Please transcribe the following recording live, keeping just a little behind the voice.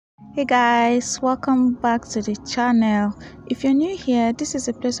Hey guys, welcome back to the channel. If you're new here, this is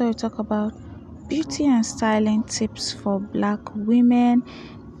a place where we talk about beauty and styling tips for black women,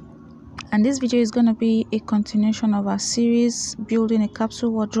 and this video is going to be a continuation of our series building a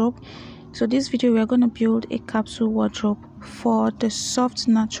capsule wardrobe. So this video, we're going to build a capsule wardrobe for the soft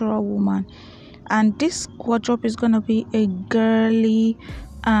natural woman, and this wardrobe is going to be a girly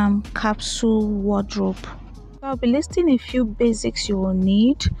capsule wardrobe. So I'll be listing a few basics you will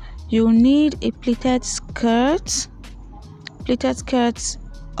need. You'll need a pleated skirt. Pleated skirts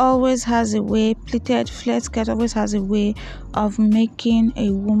always has a way, pleated flared skirt always has a way of making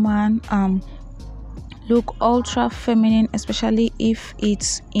a woman look ultra feminine, especially if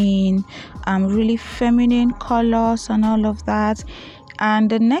it's in really feminine colors and all of that. And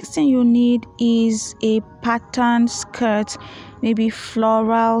the next thing you need is a patterned skirt, maybe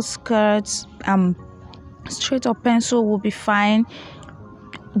floral skirts, straight or pencil will be fine,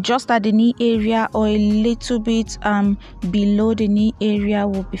 just at the knee area or a little bit below the knee area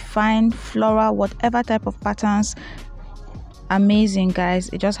will be fine. Floral, whatever type of patterns, amazing guys.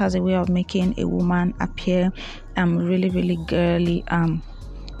 It just has a way of making a woman appear really girly.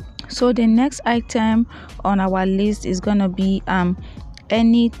 So the next item on our list is gonna be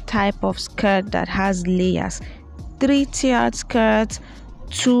any type of skirt that has layers. 3-tiered skirt,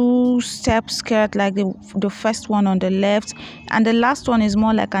 2-step skirt like the first one on the left, and the last one is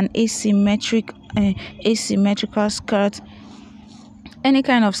more like an asymmetrical skirt. Any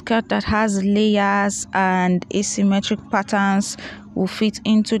kind of skirt that has layers and asymmetric patterns will fit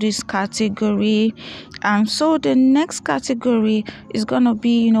into this category. And so the next category is gonna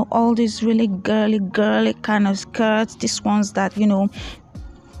be, all these really girly kind of skirts. These ones that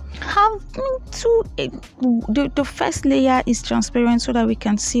have the first layer is transparent so that we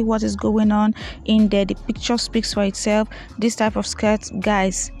can see what is going on in there. The picture speaks for itself. This type of skirt,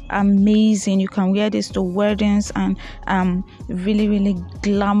 guys, amazing. You can wear this to weddings and really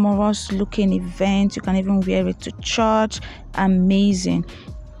glamorous looking events. You can even wear it to church. Amazing.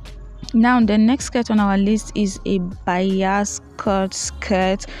 Now the next skirt on our list is a bias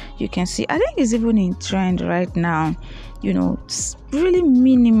skirt. You can see, I think it's even in trend right now. It's really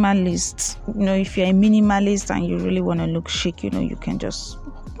minimalist. If you're a minimalist and you really want to look chic, you can just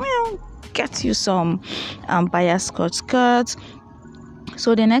get you some bias skirts.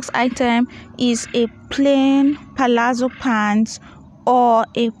 So the next item is a plain palazzo pants or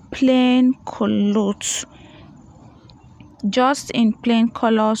a plain culotte. Just in plain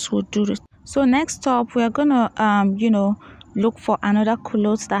colors will do. So next up, we are gonna look for another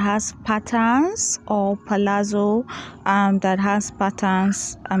culotte that has patterns, or palazzo that has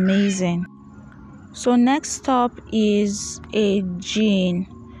patterns. Amazing. So next up is a jean.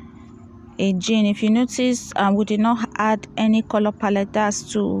 If you notice, we did not add any color palette.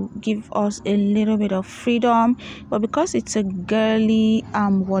 That's to give us a little bit of freedom, but because it's a girly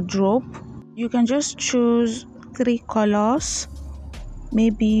wardrobe, you can just choose 3 colors,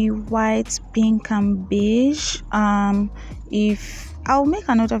 maybe white, pink and beige. If I'll make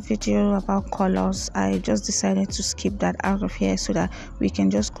another video about colors, I just decided to skip that out of here so that we can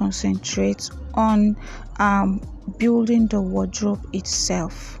just concentrate on building the wardrobe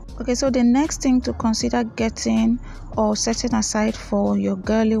itself. Okay, so the next thing to consider getting or setting aside for your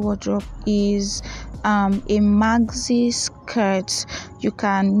girly wardrobe is a maxi skirt. You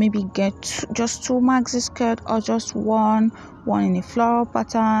can maybe get just 2 maxi skirt, or just one in a floral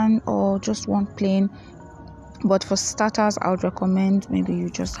pattern, or just one plain. But for starters, I would recommend maybe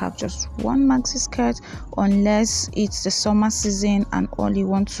you just have just 1 maxi skirt, unless it's the summer season and all you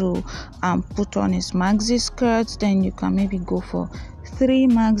want to put on is maxi skirts. Then you can maybe go for 3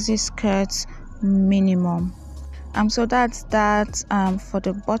 maxi skirts minimum. So that's that for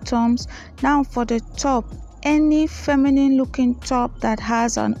the bottoms. Now for the top, any feminine looking top that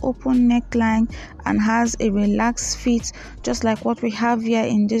has an open neckline and has a relaxed fit, just like what we have here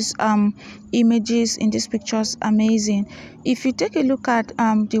in these images, in these pictures. Amazing. If you take a look at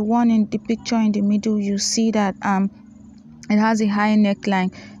the one in the picture in the middle, you see that it has a high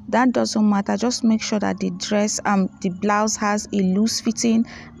neckline. That doesn't matter. Just make sure that the dress the blouse has a loose fitting,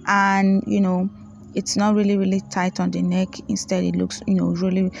 and it's not really tight on the neck. Instead, it looks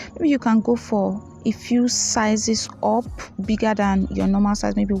really, maybe you can go for a few sizes up, bigger than your normal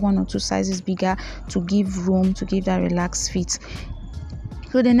size, maybe 1 or 2 sizes bigger, to give room, to give that relaxed fit.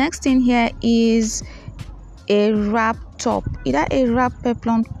 So the next thing here is a wrap top, either a wrap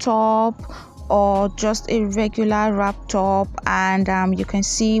peplum top or just a regular wrap top. And you can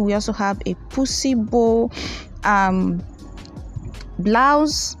see we also have a pussy bow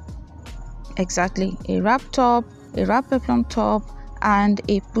blouse. Exactly, a wrap top, a wrap peplum top, and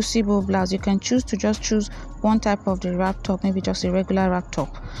a pussy bow blouse. You can choose to just choose one type of the wrap top, maybe just a regular wrap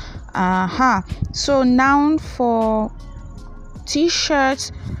top. So now for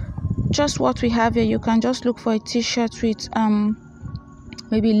t-shirts, just what we have here, you can just look for a t-shirt with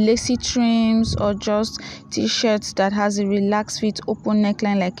maybe lacy trims, or just t-shirts that has a relaxed fit, open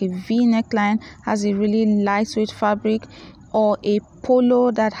neckline like a V neckline, has a really lightweight fabric, or a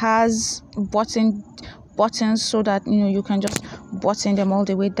polo that has buttons so that you can just button them all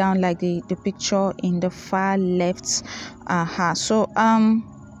the way down like the picture in the far left. So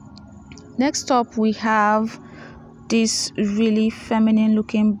next up we have these really feminine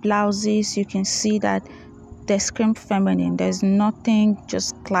looking blouses. You can see that they scream feminine. There's nothing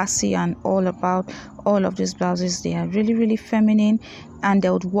just classy and all about all of these blouses. They are really feminine, and they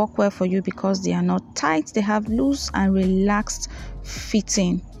would work well for you because they are not tight. They have loose and relaxed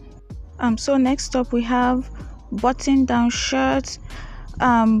fitting. So next up we have button down shirts.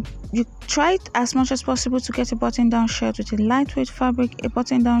 You try it as much as possible to get a button down shirt with a lightweight fabric, a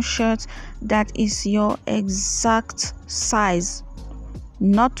button down shirt that is your exact size,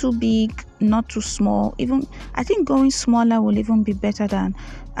 not too big, not too small. Even I think going smaller will even be better than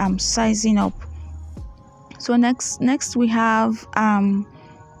sizing up. So next we have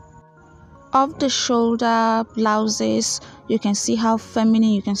off the shoulder blouses. You can see how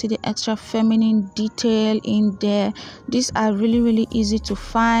feminine, you can see the extra feminine detail in there. These are really easy to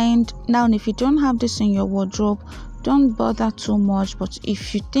find. Now if you don't have this in your wardrobe, don't bother too much, but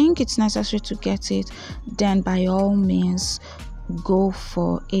if you think it's necessary to get it, then by all means go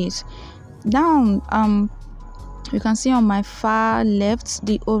for it. Now you can see on my far left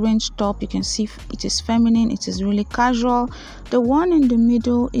the orange top. You can see it is feminine, it is really casual. The one in the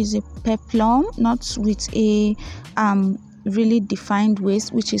middle is a peplum, not with a really defined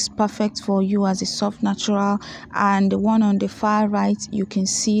waist, which is perfect for you as a soft natural. And the one on the far right, you can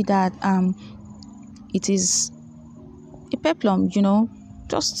see that it is a peplum,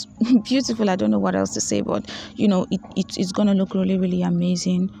 just beautiful. I don't know what else to say, but it's gonna look really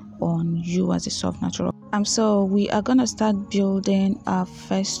amazing on you as a soft natural. So we are gonna start building our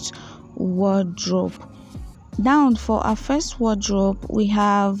first wardrobe. Now for our first wardrobe, we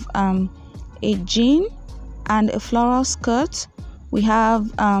have a jean and a floral skirt. We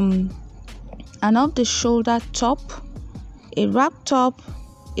have an off the shoulder top, a wrap top,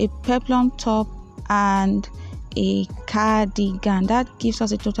 a peplum top, and a cardigan. That gives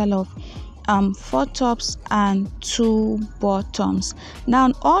us a total of 4 tops and 2 bottoms.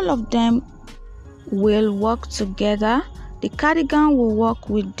 Now all of them will work together. The cardigan will work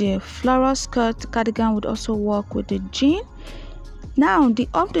with the floral skirt. The cardigan would also work with the jean. Now the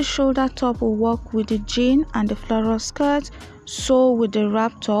off the shoulder top will work with the jean and the floral skirt. So with the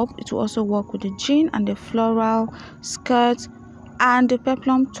wrap top, it will also work with the jean and the floral skirt. And the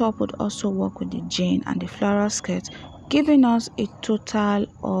peplum top would also work with the jean and the floral skirt, giving us a total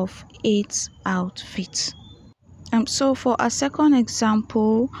of 8 outfits. So for our second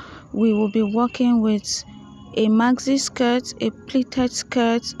example, we will be working with a maxi skirt, a pleated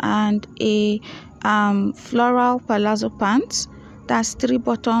skirt, and a floral palazzo pants. That's 3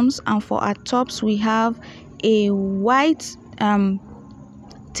 bottoms. And for our tops, we have a white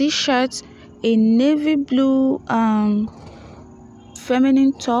t-shirt, a navy blue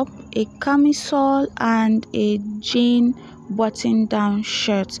feminine top, a camisole, and a jean button down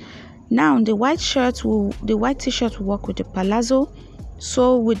shirt. Now the white t-shirt will work with the palazzo.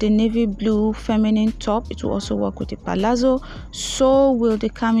 So with the navy blue feminine top, it will also work with the palazzo. So will the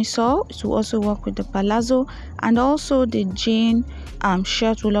camisole, it will also work with the palazzo. And also the jean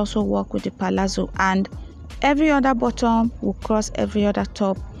shirt will also work with the palazzo. And every other bottom will cross every other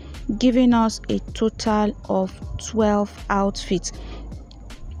top, giving us a total of 12 outfit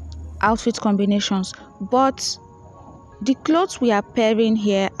combinations. But the clothes we are pairing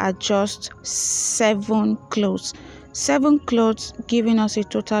here are just 7 clothes. 7 clothes, giving us a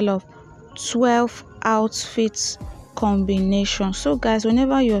total of 12 outfits combinations. So guys,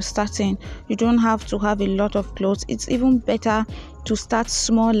 whenever you're starting, you don't have to have a lot of clothes. It's even better to start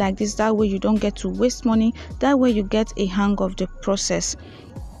small like this. That way you don't get to waste money. That way you get a hang of the process.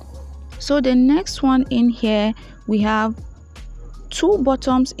 So the next one in here, we have 2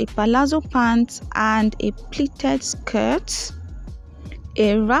 bottoms, a palazzo pants, and a pleated skirt,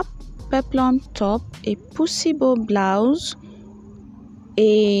 a wrap peplum top, a pussy bow blouse,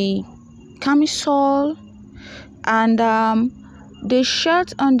 a camisole, and the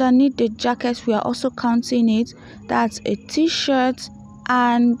shirt underneath the jacket, we are also counting it. That's a t-shirt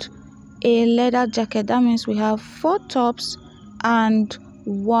and a leather jacket. That means we have 4 tops and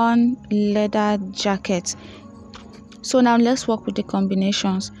 1 leather jacket. So now let's work with the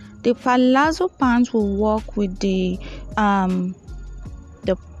combinations. The palazzo pants will work with the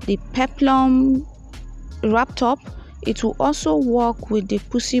peplum wrap top. It will also work with the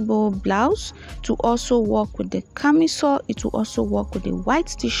pussy bow blouse. To also work with the camisole. It will also work with the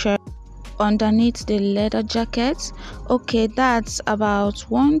white t-shirt underneath the leather jacket. Okay, that's about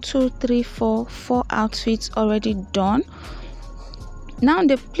 4 outfits already done. Now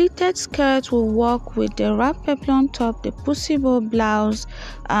the pleated skirt will work with the wrap peplum top, the pussy bow blouse,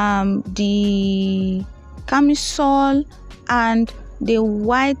 the camisole, and the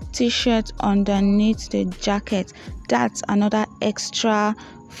white t-shirt underneath the jacket. That's another extra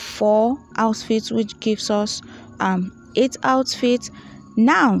 4 outfits, which gives us 8 outfits.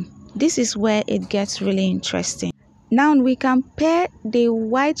 Now this is where it gets really interesting. Now we can pair the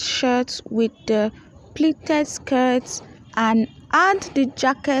white shirt with the pleated skirts and add the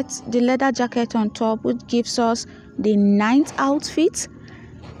jacket, the leather jacket on top, which gives us the 9th outfit.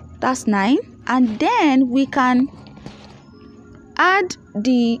 That's 9. And then we can add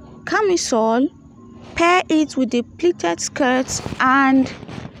the camisole, pair it with the pleated skirts and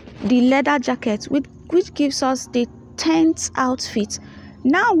the leather jacket, which gives us the 10th outfit.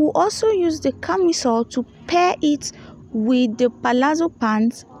 Now we'll also use the camisole to pair it with the palazzo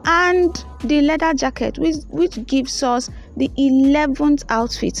pants and the leather jacket, which gives us the 11th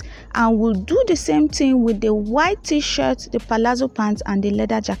outfit. And we'll do the same thing with the white t-shirt, the palazzo pants and the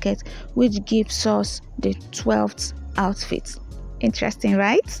leather jacket, which gives us the 12th outfit. Interesting,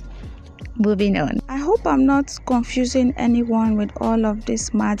 right? Moving on. I hope I'm not confusing anyone with all of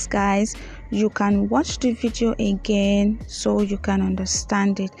these maths, guys. You can watch the video again so you can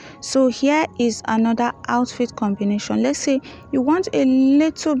understand it. So here is another outfit combination. Let's say you want a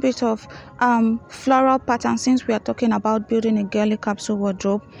little bit of floral pattern. Since we are talking about building a girly capsule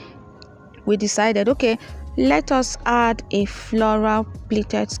wardrobe, we decided, okay, let us add a floral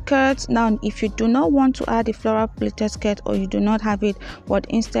pleated skirt. Now if you do not want to add a floral pleated skirt, or you do not have it but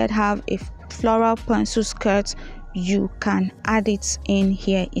instead have a floral pencil skirt, you can add it in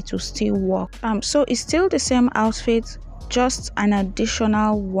here. It will still work. So it's still the same outfit, just an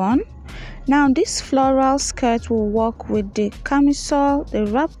additional one. Now this floral skirt will work with the camisole, the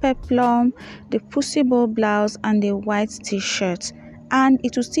wrap peplum, the pussy bow blouse and the white t-shirt, and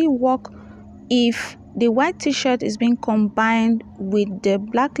it will still work if the white t-shirt is being combined with the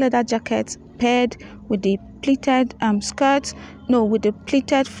black leather jacket paired with the pleated with the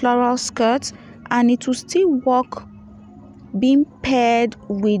pleated floral skirt, and it will still work being paired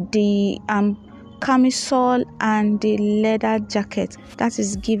with the camisole and the leather jacket. That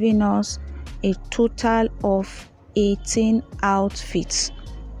is giving us a total of 18 outfits.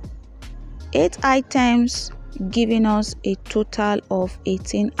 8 items giving us a total of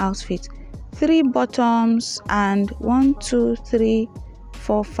 18 outfits. 3 bottoms and 5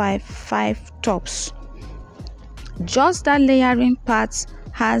 tops. Just that layering part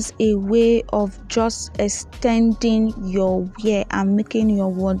has a way of just extending your wear and making your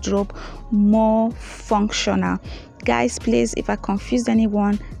wardrobe more functional. Guys, please, if I confused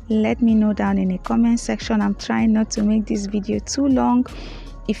anyone, let me know down in the comment section. I'm trying not to make this video too long.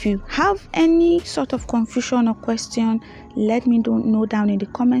 If you have any sort of confusion or question, let me know down in the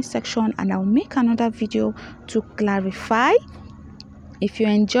comment section and I'll make another video to clarify. If you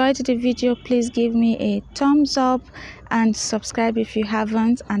enjoyed the video, please give me a thumbs up and subscribe if you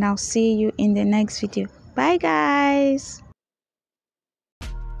haven't, and I'll see you in the next video. Bye guys.